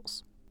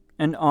muscles.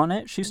 And on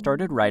it, she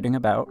started writing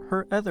about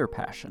her other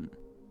passion,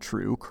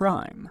 true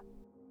crime.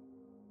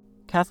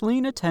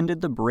 Kathleen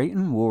attended the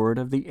Brayton Ward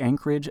of the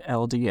Anchorage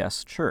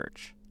LDS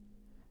Church.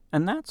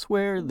 And that's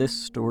where this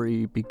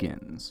story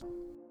begins.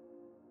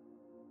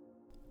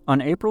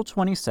 On April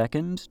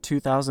 22,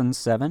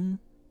 2007,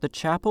 the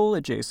chapel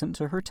adjacent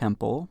to her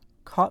temple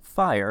caught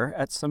fire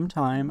at some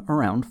time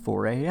around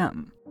 4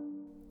 a.m.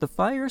 The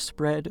fire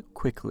spread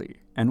quickly,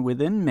 and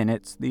within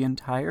minutes the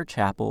entire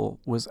chapel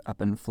was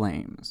up in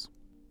flames,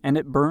 and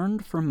it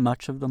burned for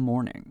much of the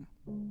morning.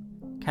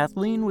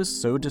 Kathleen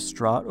was so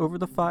distraught over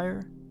the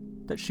fire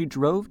that she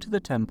drove to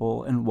the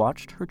temple and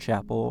watched her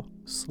chapel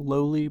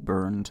slowly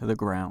burn to the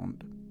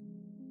ground.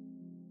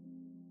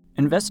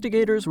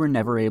 Investigators were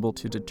never able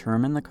to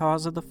determine the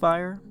cause of the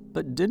fire,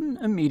 but didn't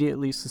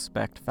immediately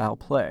suspect foul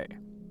play.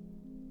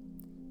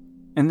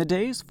 In the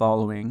days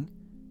following,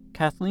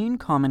 Kathleen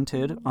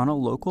commented on a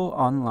local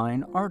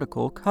online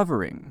article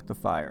covering the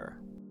fire.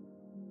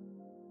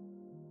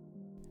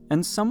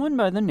 And someone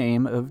by the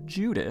name of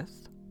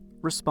Judith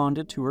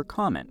responded to her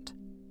comment,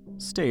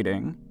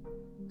 stating,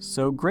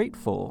 "So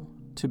grateful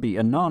to be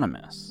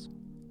anonymous.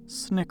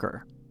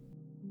 Snicker."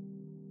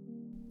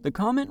 The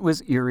comment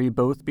was eerie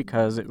both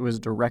because it was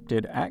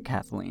directed at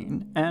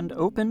Kathleen and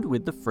opened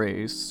with the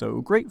phrase "so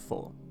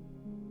grateful,"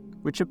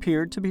 which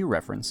appeared to be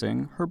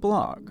referencing her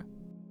blog.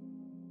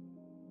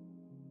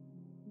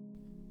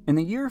 In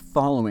the year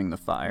following the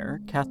fire,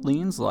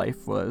 Kathleen's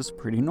life was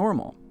pretty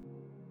normal.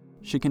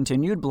 She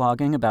continued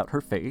blogging about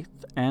her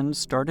faith and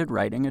started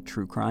writing a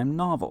true crime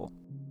novel.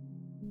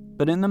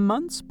 But in the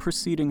months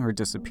preceding her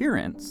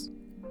disappearance,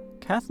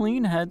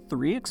 Kathleen had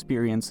 3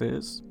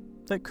 experiences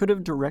that could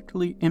have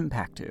directly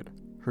impacted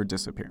her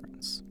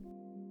disappearance.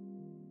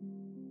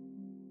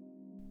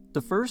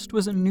 The first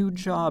was a new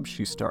job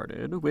she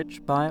started,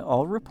 which, by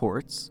all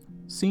reports,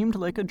 seemed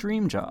like a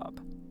dream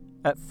job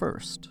at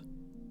first.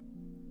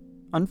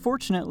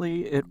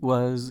 Unfortunately, it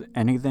was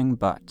anything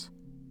but.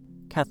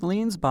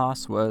 Kathleen's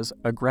boss was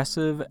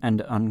aggressive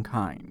and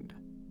unkind,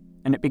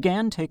 and it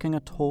began taking a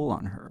toll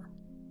on her.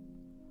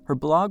 Her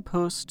blog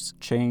posts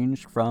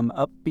changed from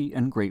upbeat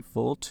and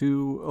grateful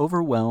to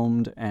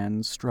overwhelmed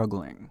and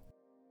struggling.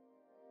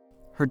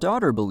 Her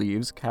daughter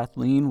believes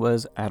Kathleen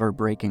was at her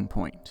breaking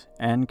point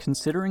and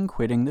considering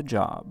quitting the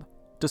job,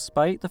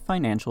 despite the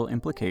financial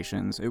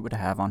implications it would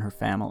have on her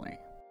family.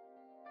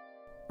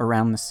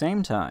 Around the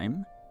same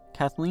time,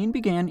 Kathleen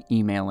began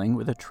emailing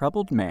with a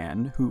troubled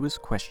man who was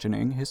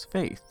questioning his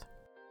faith.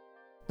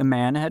 The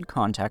man had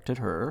contacted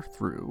her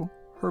through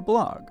her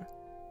blog.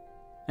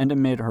 And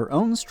amid her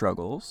own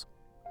struggles,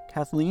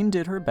 Kathleen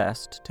did her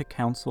best to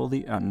counsel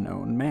the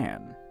unknown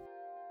man.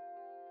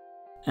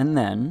 And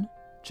then,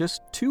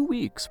 just 2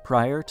 weeks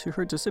prior to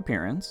her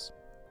disappearance,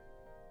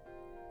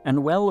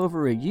 and well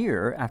over a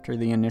year after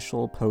the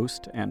initial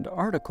post and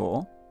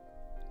article,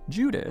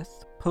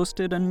 Judith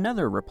posted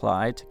another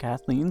reply to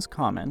Kathleen's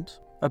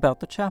comment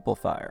about the chapel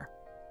fire.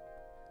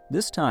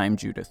 This time,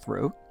 Judith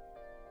wrote,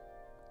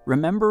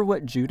 "Remember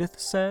what Judith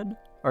said?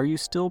 Are you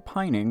still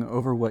pining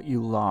over what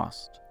you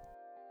lost?"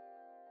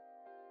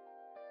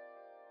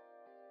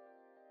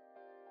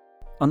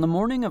 On the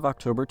morning of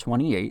October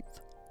 28th,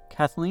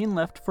 Kathleen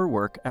left for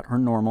work at her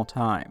normal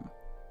time.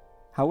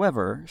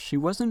 However, she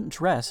wasn't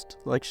dressed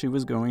like she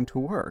was going to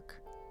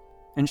work,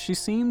 and she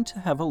seemed to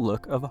have a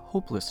look of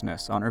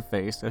hopelessness on her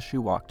face as she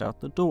walked out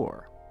the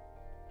door.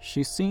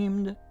 She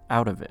seemed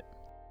out of it.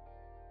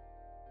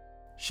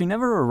 She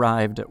never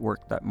arrived at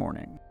work that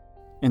morning.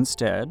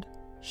 Instead,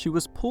 she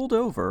was pulled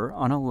over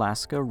on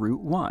Alaska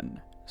Route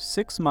 1,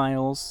 6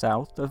 miles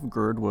south of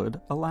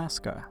Girdwood,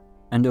 Alaska,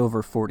 and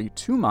over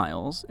 42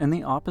 miles in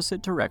the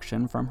opposite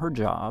direction from her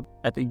job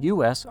at the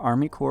U.S.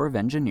 Army Corps of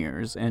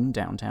Engineers in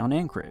downtown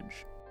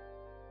Anchorage.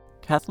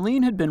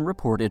 Kathleen had been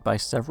reported by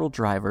several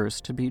drivers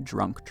to be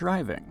drunk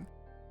driving.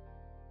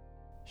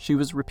 She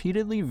was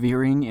repeatedly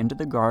veering into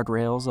the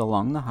guardrails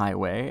along the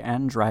highway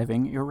and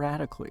driving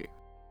erratically.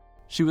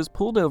 She was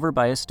pulled over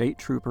by a state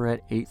trooper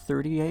at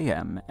 8:30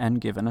 a.m. and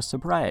given a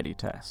sobriety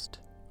test,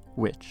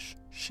 which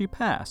she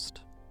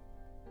passed.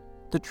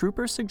 The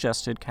trooper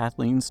suggested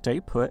Kathleen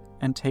stay put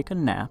and take a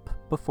nap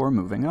before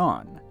moving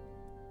on.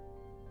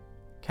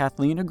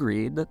 Kathleen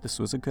agreed that this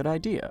was a good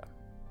idea,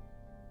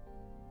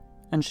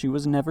 and she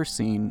was never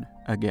seen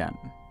again.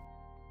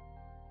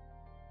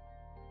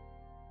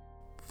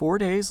 4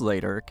 days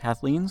later,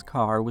 Kathleen's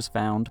car was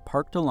found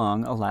parked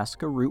along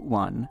Alaska Route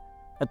 1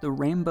 at the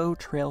Rainbow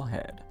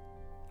Trailhead,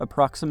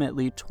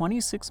 approximately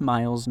 26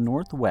 miles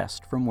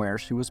northwest from where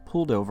she was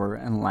pulled over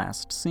and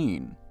last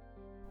seen.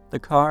 The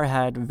car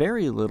had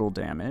very little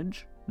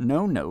damage,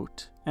 no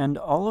note, and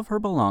all of her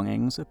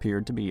belongings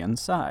appeared to be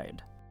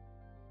inside.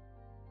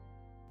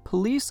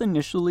 Police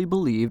initially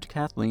believed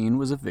Kathleen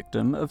was a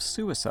victim of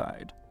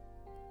suicide.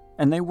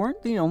 And they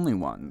weren't the only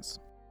ones.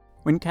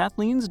 When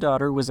Kathleen's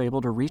daughter was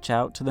able to reach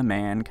out to the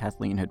man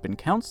Kathleen had been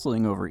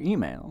counseling over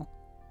email,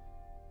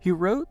 he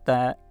wrote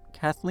that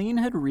Kathleen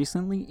had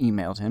recently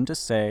emailed him to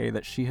say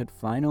that she had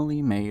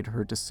finally made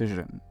her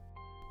decision.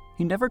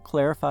 He never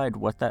clarified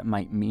what that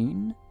might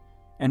mean,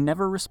 and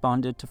never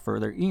responded to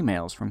further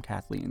emails from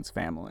Kathleen's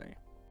family.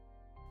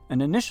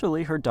 And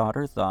initially her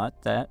daughter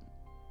thought that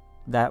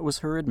that was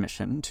her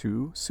admission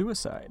to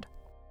suicide.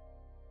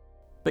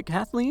 But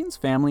Kathleen's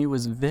family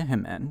was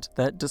vehement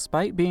that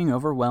despite being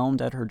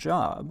overwhelmed at her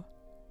job,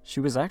 she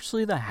was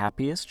actually the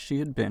happiest she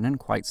had been in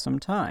quite some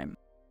time.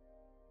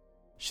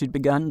 She'd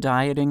begun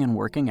dieting and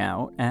working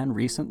out and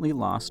recently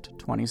lost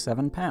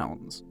 27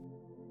 pounds.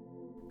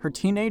 Her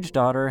teenage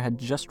daughter had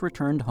just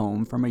returned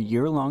home from a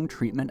year-long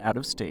treatment out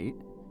of state,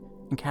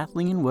 and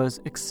Kathleen was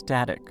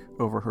ecstatic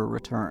over her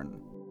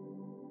return.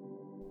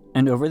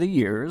 And over the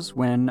years,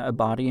 when a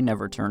body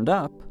never turned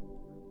up,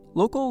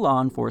 local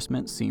law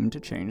enforcement seemed to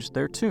change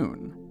their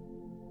tune.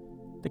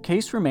 The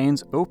case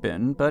remains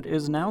open, but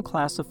is now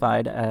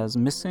classified as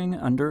missing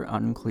under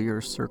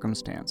unclear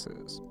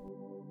circumstances.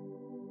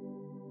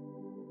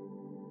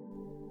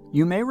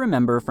 You may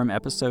remember from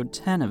episode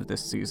 10 of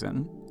this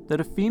season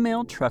that a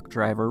female truck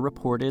driver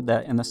reported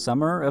that in the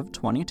summer of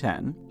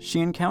 2010, she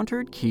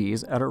encountered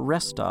Keys at a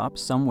rest stop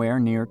somewhere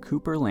near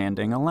Cooper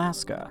Landing,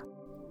 Alaska.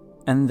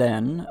 And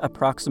then,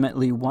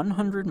 approximately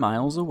 100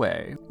 miles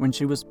away, when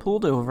she was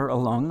pulled over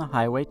along the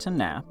highway to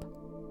Knapp,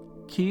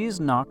 Keys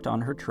knocked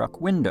on her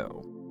truck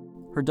window.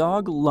 Her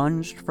dog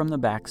lunged from the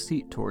back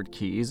seat toward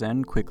Keys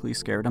and quickly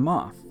scared him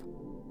off.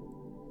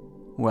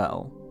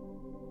 Well,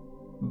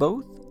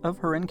 both of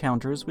her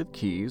encounters with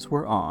Keys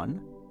were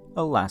on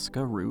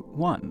Alaska Route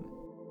 1.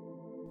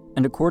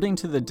 And according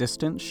to the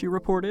distance she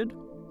reported,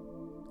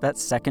 that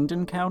second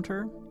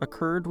encounter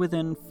occurred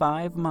within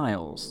 5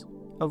 miles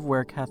of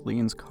where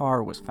Kathleen's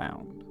car was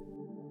found.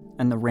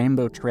 And the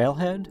Rainbow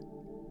Trailhead?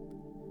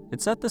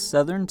 It's at the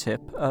southern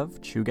tip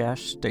of Chugach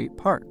State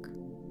Park,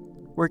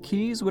 where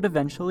Keys would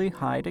eventually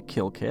hide a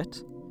kill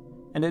kit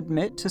and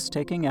admit to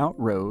staking out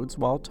roads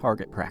while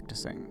target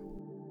practicing.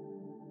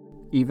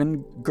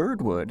 Even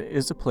Girdwood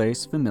is a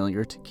place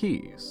familiar to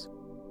Keys.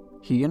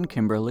 He and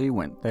Kimberly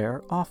went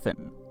there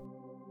often.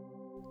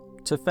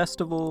 To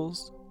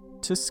festivals,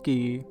 to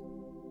ski,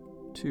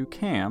 to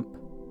camp,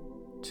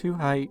 to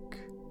hike,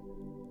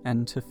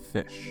 and to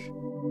fish.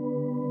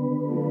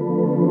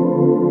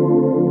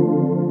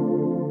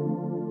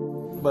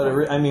 But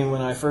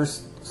when I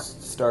first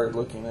started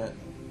looking at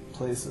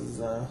places,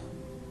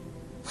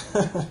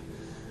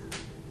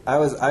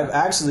 I've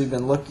actually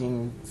been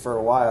looking for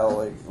a while.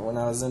 Like when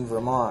I was in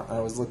Vermont,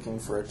 I was looking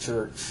for a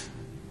church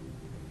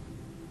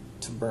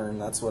to burn.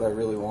 That's what I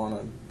really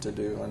wanted to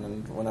do. And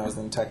then when I was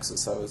in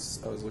Texas, I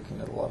was looking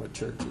at a lot of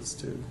churches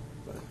too.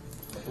 But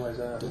why is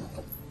that?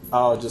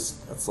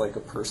 It's like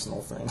a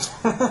personal thing.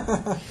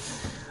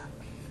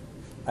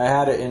 I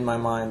had it in my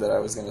mind that I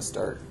was going to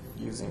start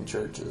using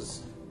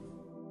churches.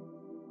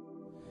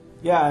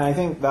 Yeah, and I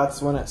think that's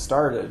when it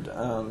started.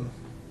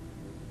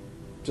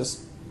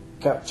 Just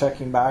kept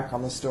checking back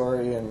on the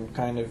story and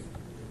kind of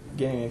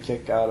getting a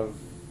kick out of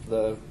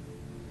the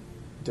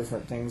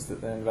different things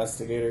that the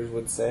investigators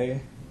would say.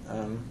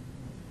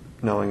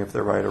 Knowing if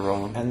they're right or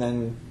wrong. And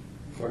then...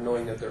 Or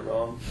knowing that they're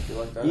wrong, you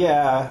like that?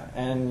 Yeah,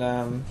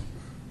 and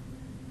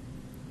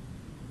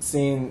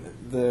seeing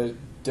the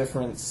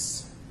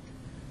difference,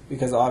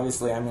 because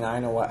obviously, I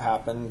know what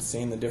happened,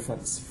 seeing the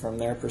difference from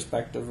their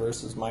perspective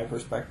versus my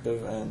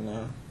perspective,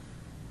 and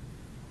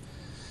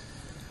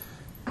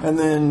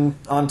then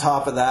on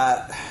top of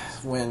that,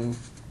 when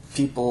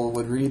people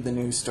would read the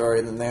news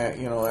story, then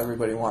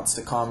everybody wants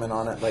to comment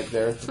on it, like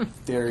their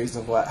theories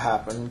of what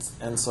happened,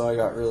 and so I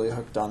got really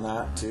hooked on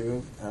that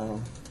too,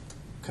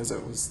 because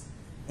it was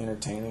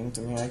entertaining to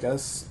me, I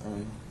guess.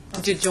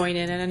 Did you join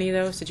in on any of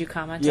those? Did you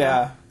comment?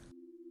 Yeah.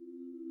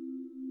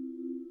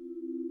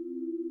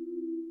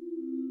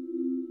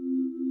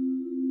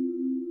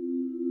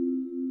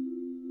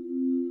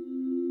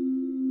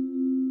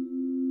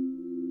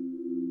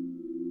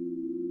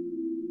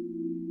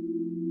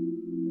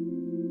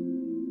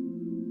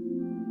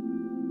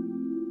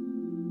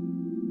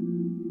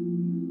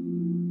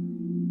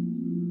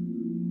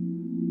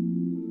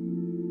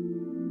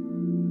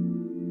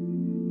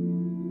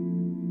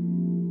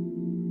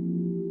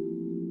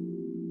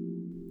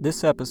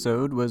 This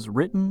episode was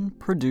written,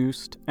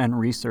 produced, and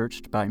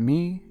researched by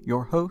me,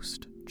 your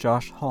host,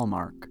 Josh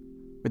Hallmark,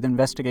 with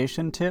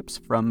investigation tips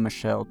from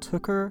Michelle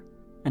Tooker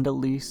and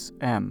Elise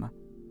M.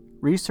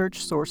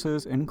 Research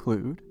sources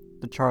include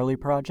The Charlie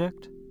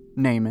Project,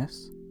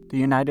 NamUs, the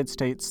United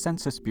States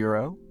Census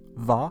Bureau,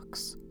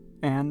 Vox,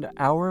 and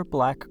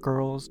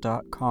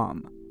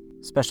OurBlackGirls.com.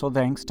 Special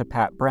thanks to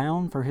Pat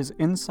Brown for his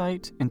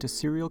insight into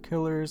serial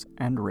killers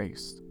and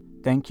race.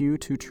 Thank you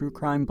to True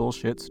Crime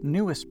Bullshit's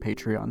newest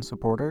Patreon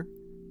supporter,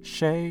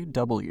 Shay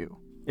W.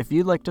 If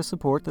you'd like to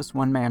support this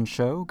one-man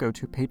show, go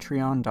to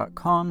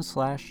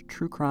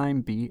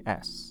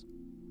patreon.com/truecrimebs.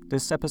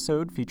 This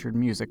episode featured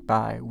music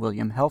by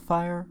William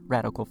Hellfire,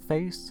 Radical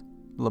Face,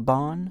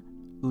 Laban,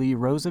 Lee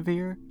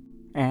Rosevere,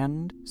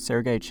 and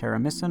Sergei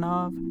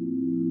Cheremisinov.